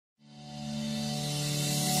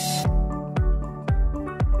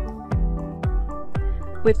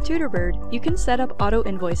With TutorBird, you can set up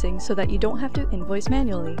auto-invoicing so that you don't have to invoice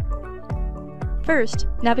manually. First,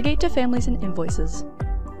 navigate to Families and Invoices.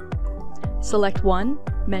 Select one,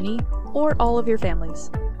 many, or all of your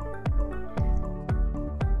families.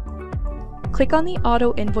 Click on the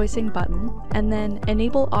Auto-Invoicing button and then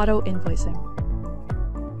Enable Auto-Invoicing.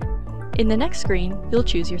 In the next screen, you'll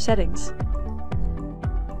choose your settings.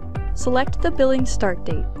 Select the billing start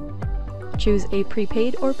date. Choose a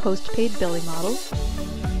prepaid or postpaid billing model.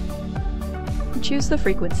 Choose the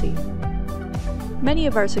frequency. Many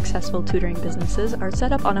of our successful tutoring businesses are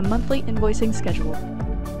set up on a monthly invoicing schedule.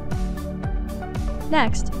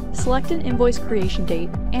 Next, select an invoice creation date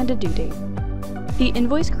and a due date. The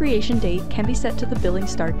invoice creation date can be set to the billing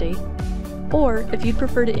start date, or if you'd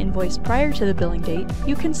prefer to invoice prior to the billing date,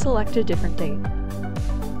 you can select a different date.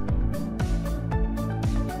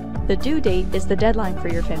 The due date is the deadline for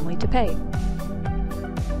your family to pay.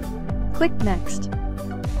 Click Next.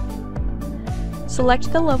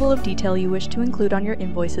 Select the level of detail you wish to include on your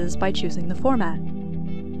invoices by choosing the format.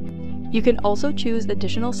 You can also choose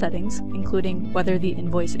additional settings, including whether the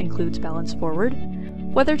invoice includes balance forward,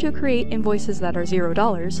 whether to create invoices that are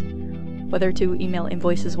 $0, whether to email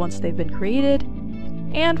invoices once they've been created,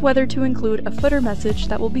 and whether to include a footer message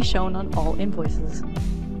that will be shown on all invoices.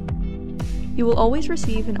 You will always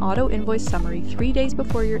receive an auto-invoice summary 3 days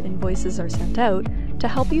before your invoices are sent out to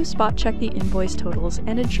help you spot check the invoice totals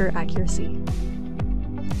and ensure accuracy.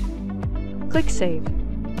 Click Save.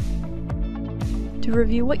 To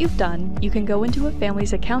review what you've done, you can go into a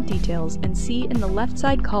family's account details and see in the left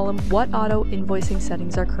side column what auto-invoicing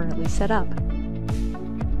settings are currently set up.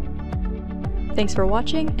 Thanks for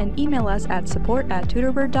watching, and email us at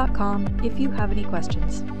support@tutorbird.com if you have any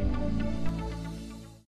questions.